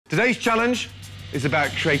Today's challenge is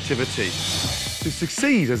about creativity. To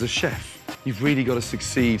succeed as a chef, you've really got to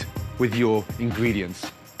succeed with your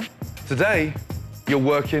ingredients. Today, you're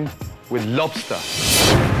working with lobster.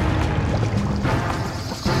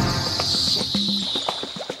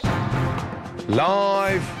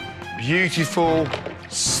 Live, beautiful,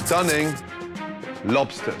 stunning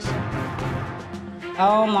lobsters.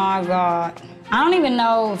 Oh my God. I don't even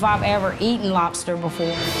know if I've ever eaten lobster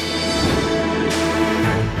before.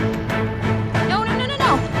 No.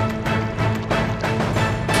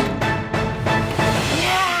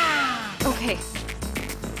 Yeah! Okay.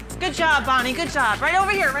 Good job, Bonnie, good job. Right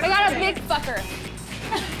over here, right I over got a here. big fucker.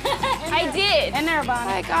 I did. In there,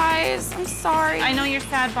 Bonnie. Hi, guys. I'm sorry. I know you're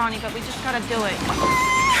sad, Bonnie, but we just gotta do it.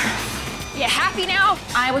 You happy now?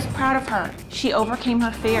 I was proud of her. She overcame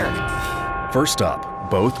her fear. First up,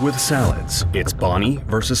 both with salads, it's Bonnie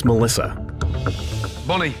versus Melissa.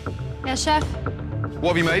 Bonnie, Yes, chef. what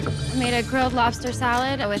have you made? I made a grilled lobster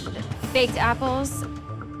salad with baked apples.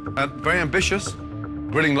 Very ambitious.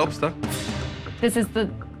 Grilling lobster. This is the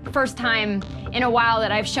first time in a while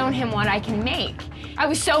that I've shown him what I can make. I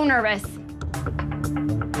was so nervous.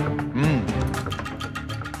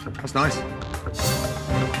 That's nice.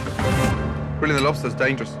 Grilling the lobster's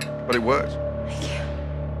dangerous, but it worked. Thank you.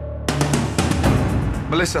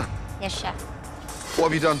 Melissa, Yes, chef.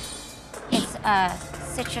 what have you done? It's a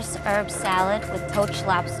citrus herb salad with poached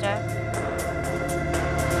lobster.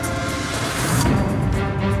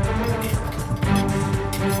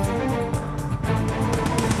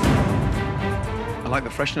 I like the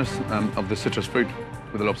freshness of the citrus fruit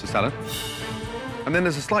with the lobster salad. And then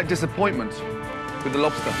there's a slight disappointment with the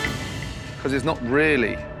lobster, because it's not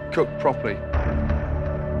really cooked properly.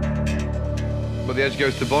 But the edge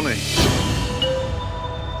goes to Bonnie.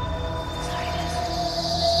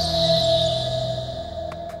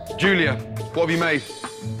 Julia, what have you made?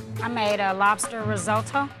 I made a lobster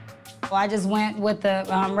risotto. Well, I just went with the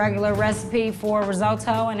regular recipe for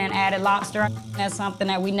risotto and then added lobster. That's something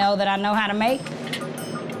that we know that I know how to make.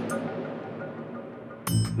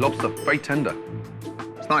 Lobster, very tender.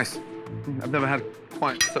 It's nice. I've never had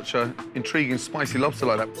quite such an intriguing, spicy lobster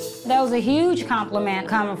like that. That was a huge compliment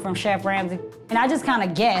coming from Chef Ramsay. And I just kind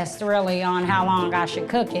of guessed, really, on how long I should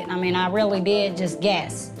cook it. I mean, I really did just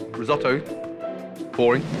guess. Risotto,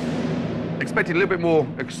 boring. Expected a little bit more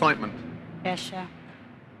excitement. Yes, Chef.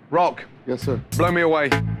 Rock. Yes, sir. Blow me away.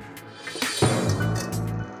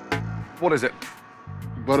 What is it?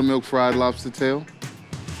 Buttermilk fried lobster tail.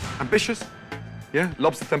 Ambitious? Yeah,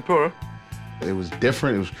 lobster tempura. It was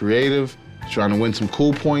different, it was creative, trying to win some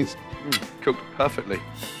cool points. Cooked perfectly.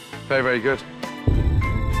 Very, very good.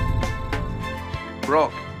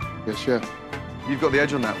 Rock, Yes, chef. you've got the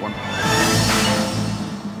edge on that one.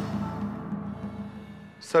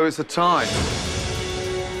 So it's a tie.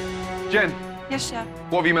 Jen, Yes, chef.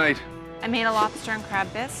 what have you made? I made a lobster and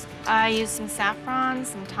crab bisque. I used some saffron,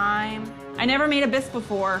 some thyme. I never made a bisque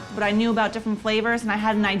before, but I knew about different flavors and I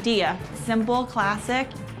had an idea. Simple, classic.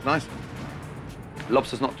 Nice.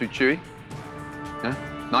 Lobster's not too chewy. Yeah,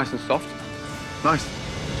 nice and soft. Nice.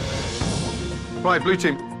 Right, blue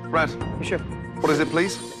team. Brad, Hey, chef. what is it,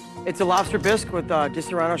 please? It's a lobster bisque with Di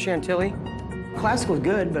Serrano Chantilly. Classical's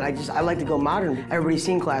good, but I like to go modern. Everybody's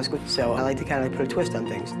seen classical, so I like to kind of put a twist on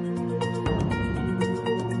things.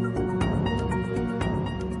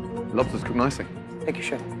 Lobster's cooked nicely. Thank you,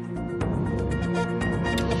 chef.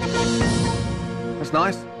 That's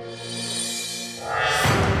nice.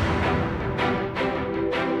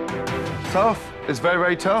 Tough. It's very,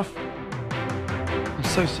 very tough. I'm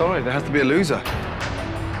so sorry. There has to be a loser.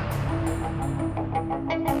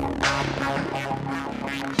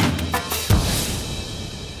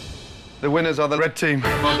 The winners are the red team.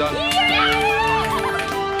 Well done.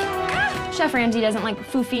 Chef Ramsay doesn't like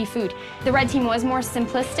foofy food. The red team was more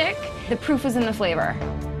simplistic. The proof was in the flavor.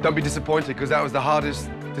 Don't be disappointed, because that was the hardest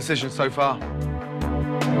decision so far.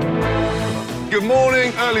 Good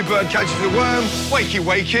morning, early bird catches the worm. Wakey,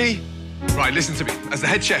 wakey. Right, listen to me. As the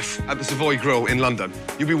head chef at the Savoy Grill in London,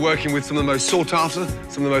 you'll be working with some of the most sought after,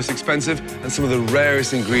 some of the most expensive, and some of the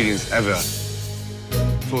rarest ingredients ever.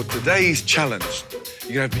 For today's challenge,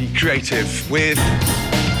 you're going to be creative with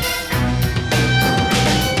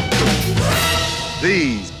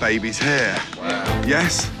these babies here. Wow.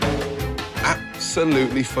 Yes?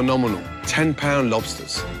 Absolutely phenomenal. 10-pound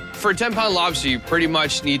lobsters. For a 10-pound lobster, you pretty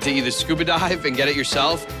much need to either scuba dive and get it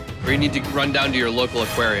yourself, or you need to run down to your local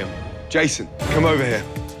aquarium. Jason, come over here.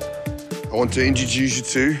 I want to introduce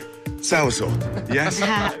you to Salvatore. Yes?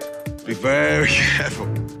 Be very careful.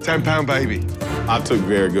 10-pound baby. I took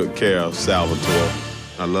very good care of Salvatore.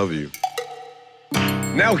 I love you.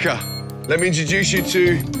 Nelka, let me introduce you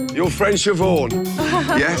to your friend Siobhan.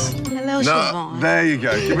 Yes? Hello, Siobhan. There you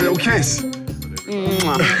go. Give me a little kiss.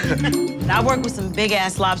 I worked with some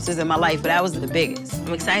big-ass lobsters in my life, but that was the biggest.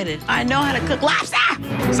 I'm excited. I know how to cook lobster!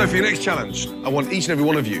 So for your next challenge, I want each and every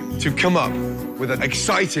one of you to come up with an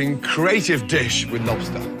exciting, creative dish with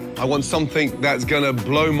lobster. I want something that's gonna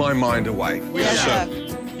blow my mind away. Yes, Chef.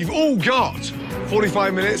 You've all got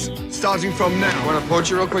 45 minutes, starting from now. Want to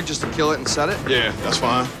poach it real quick just to kill it and set it? Yeah, that's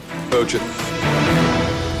fine. Poach it. Can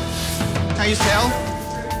I use tail?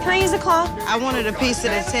 Can I use a claw? I wanted a piece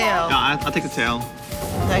of the tail. No, I'll take the tail.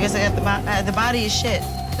 I guess I got the body is shit.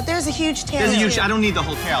 But there's a huge tail. There's a huge, I don't need the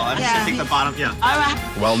whole tail. I just take the bottom, yeah. All right.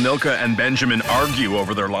 While Nilka and Benjamin argue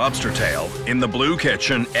over their lobster tail, in the blue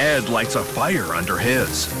kitchen, Ed lights a fire under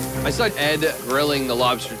his. I saw Ed grilling the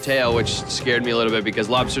lobster tail, which scared me a little bit because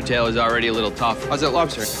lobster tail is already a little tough. How's that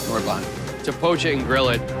lobster? We're behind. To poach it and grill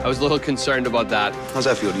it, I was a little concerned about that. How's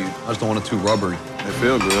that feel to you? I just don't want it too rubbery. They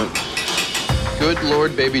feel good. Good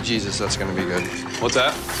Lord, baby Jesus, that's gonna be good. What's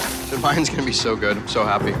that? So mine's gonna be so good. I'm so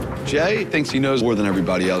happy. Jay thinks he knows more than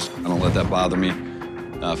everybody else. I don't let that bother me.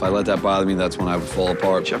 If I let that bother me, that's when I would fall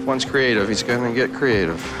apart. Chef wants creative. He's gonna get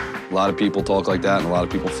creative. A lot of people talk like that, and a lot of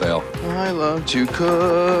people fail. I love to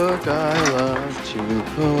cook. I love to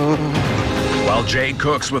cook. While Jay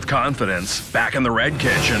cooks with confidence, back in the red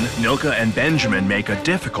kitchen, Nilka and Benjamin make a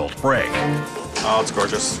difficult break. Oh, it's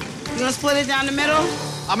gorgeous. You gonna split it down the middle?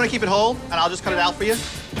 I'm gonna keep it whole, and I'll just cut it out for you.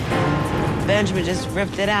 Benjamin just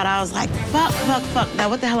ripped it out. I was like, fuck, fuck, fuck. Now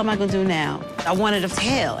what the hell am I gonna do now? I wanted a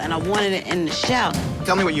tail, and I wanted it in the shell.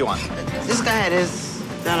 Tell me what you want. This guy had his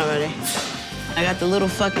done already. I got the little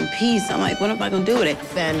fucking piece. I'm like, what am I gonna do with it?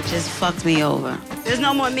 Ben just fucked me over. There's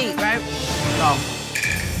no more meat, right? No.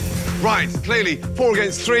 Right, clearly, 4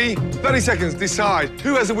 against 3. 30 seconds, decide.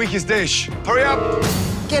 Who has the weakest dish? Hurry up.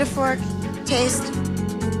 Get a fork, taste.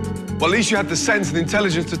 Well, at least you had the sense and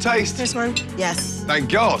intelligence to taste. This one? Yes. Thank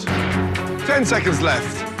God. 10 seconds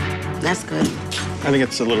left. That's good. I think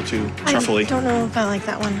it's a little too truffly. I don't know if I like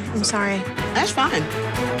that one. I'm sorry. That's fine.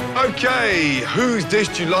 Okay, whose dish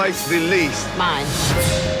do you like the least? Mine.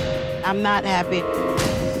 I'm not happy.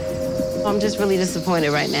 I'm just really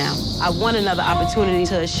disappointed right now. I want another opportunity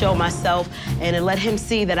to show myself and to let him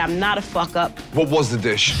see that I'm not a fuck up. What was the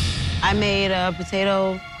dish? I made a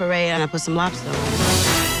potato puree and I put some lobster on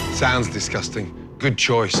it. Sounds disgusting. Good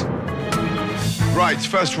choice. Right,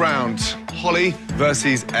 first round. Holly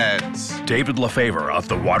versus Ed. David LaFavor of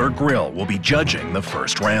the Water Grill will be judging the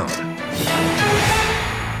first round.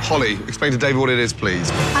 Holly, explain to David what it is,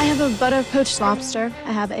 please. I have a butter poached lobster.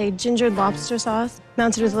 I have a gingered lobster sauce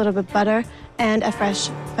mounted with a little bit of butter and a fresh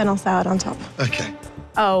fennel salad on top. Okay.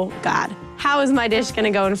 Oh, God. How is my dish going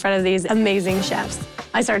to go in front of these amazing chefs?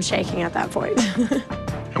 I started shaking at that point.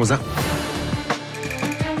 How was that?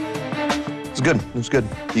 It's good. It's good.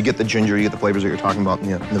 You get the ginger, you get the flavors that you're talking about in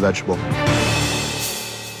the vegetable.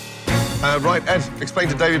 Right, Ed, explain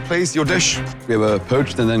to David, please, your dish. We have a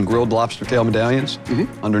poached and then grilled lobster tail medallions.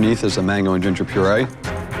 Underneath is a mango and ginger puree.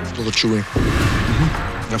 It's a little chewy.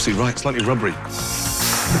 Absolutely right, slightly rubbery.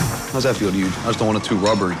 How's that feel to you? I just don't want it too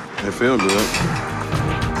rubbery. They feel good.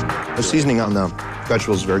 The seasoning on the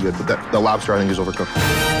vegetables is very good, but the lobster, I think, is overcooked.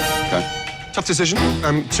 Okay. Tough decision.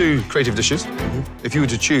 2 creative dishes. If you were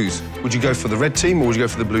to choose, would you go for the red team or would you go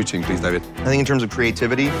for the blue team, please, David? I think in terms of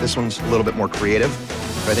creativity, this one's a little bit more creative.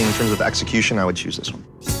 But I think in terms of execution, I would choose this one.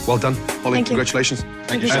 Well done, Holly. Thank you. Congratulations.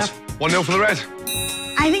 Thank you, Chef. 1-0 for the red.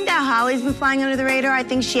 I think that Holly's been flying under the radar. I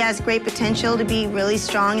think she has great potential to be really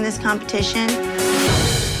strong in this competition.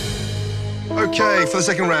 Okay, for the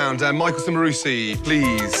second round, Michael Cimarusi,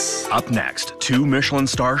 please. Up next, 2 Michelin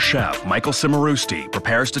star chef Michael Cimarusti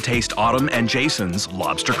prepares to taste Autumn and Jason's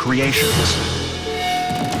lobster creations.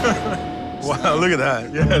 Wow, look at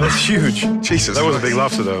that. Yeah, that's huge. Jesus. That was a big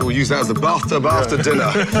lobster, though. We'll use that as the bathtub after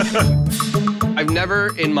dinner. I've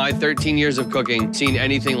never, in my 13 years of cooking, seen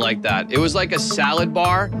anything like that. It was like a salad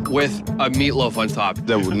bar with a meatloaf on top.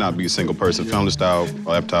 That would not be a single person. Family style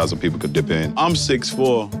appetizer people could dip in. I'm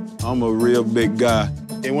 6'4". I'm a real big guy.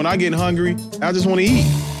 And when I get hungry, I just want to eat.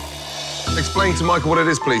 Explain to Michael what it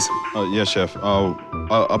is, please. Yes, Chef.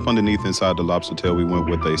 Up underneath inside the lobster tail, we went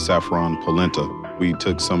with a saffron polenta. We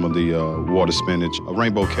took some of the water spinach,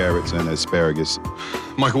 rainbow carrots, and asparagus.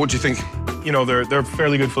 Michael, what do you think? You know, there are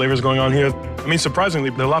fairly good flavors going on here. I mean,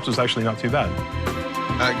 surprisingly, the lobster's actually not too bad.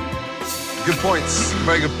 Good points.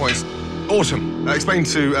 Very good points. Autumn, explain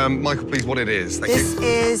to Michael, please, what it is. Thank This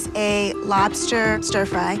is a lobster stir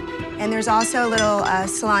fry, and there's also a little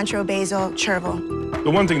cilantro, basil, chervil. The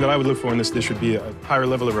one thing that I would look for in this dish would be a higher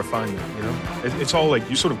level of refinement, you know? It's all like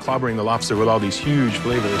you're sort of clobbering the lobster with all these huge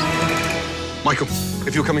flavors. Michael.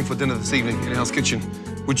 if you're coming for dinner this evening in Hell's Kitchen,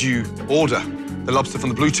 would you order the lobster from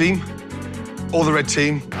the blue team or the red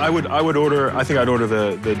team? I think I'd order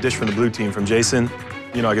the dish from the blue team from Jason.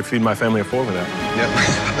 You know, I could feed my family of 4 with that.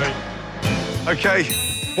 Yep. Okay,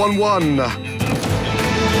 1-1.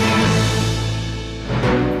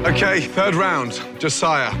 Okay, third round.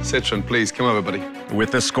 Josiah, Citron, please come over, buddy.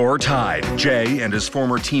 With the score tied, Jay and his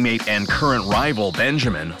former teammate and current rival,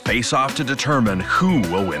 Benjamin, face off to determine who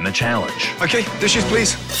will win the challenge. Okay, dishes,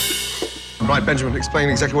 please. Right, Benjamin, explain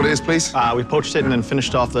exactly what it is, please. We poached it and then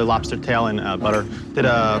finished off the lobster tail in butter. Did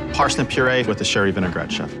a parsnip puree with a sherry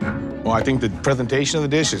vinaigrette, chef. Well, I think the presentation of the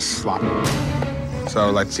dish is sloppy. So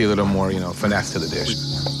I'd like to see a little more, finesse to the dish.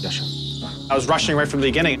 Yes, chef. I was rushing right from the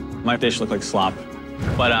beginning. My dish looked like slop.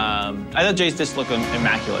 But I thought Jay's dish looked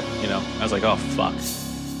immaculate, I was like, oh, fuck.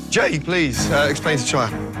 Jay, please, explain to Chaya.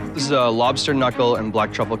 This is a lobster knuckle and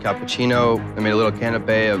black truffle cappuccino. I made a little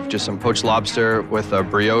canapé of just some poached lobster with a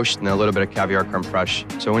brioche and a little bit of caviar creme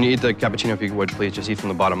fraiche. So when you eat the cappuccino, if you would, please just eat from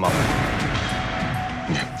the bottom up.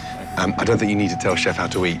 I don't think you need to tell Chef how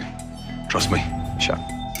to eat. Trust me, Chef.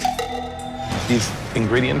 These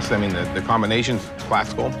ingredients, the combination's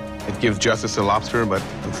classical. It gives justice to lobster, but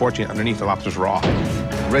unfortunately, underneath the lobster's raw.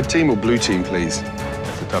 Red team or blue team, please?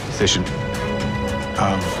 That's a tough decision.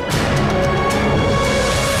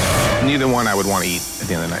 Neither one I would want to eat at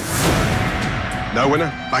the end of the night. No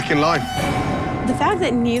winner, back in line. The fact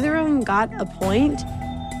that neither of them got a point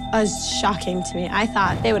was shocking to me. I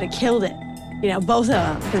thought they would have killed it, both of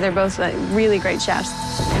them, because they're both really great chefs.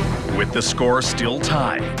 With the score still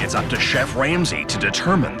tied, it's up to Chef Ramsay to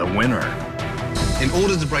determine the winner. In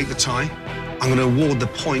order to break the tie, I'm going to award the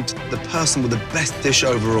point to the person with the best dish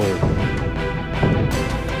overall.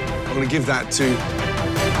 I'm going to give that to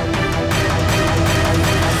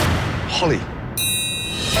Holly.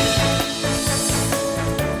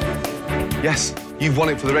 Yes, you've won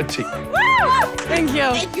it for the red team. Woo! Thank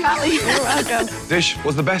you. Thank you, Holly. You're welcome. Dish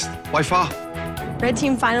was the best, by far. Red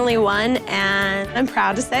team finally won, and I'm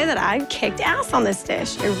proud to say that I kicked ass on this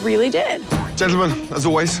dish. I really did. Gentlemen, as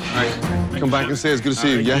always, come back and see us. Good to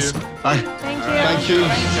see you. Yes? Bye. Thank you.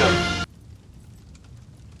 Thank you.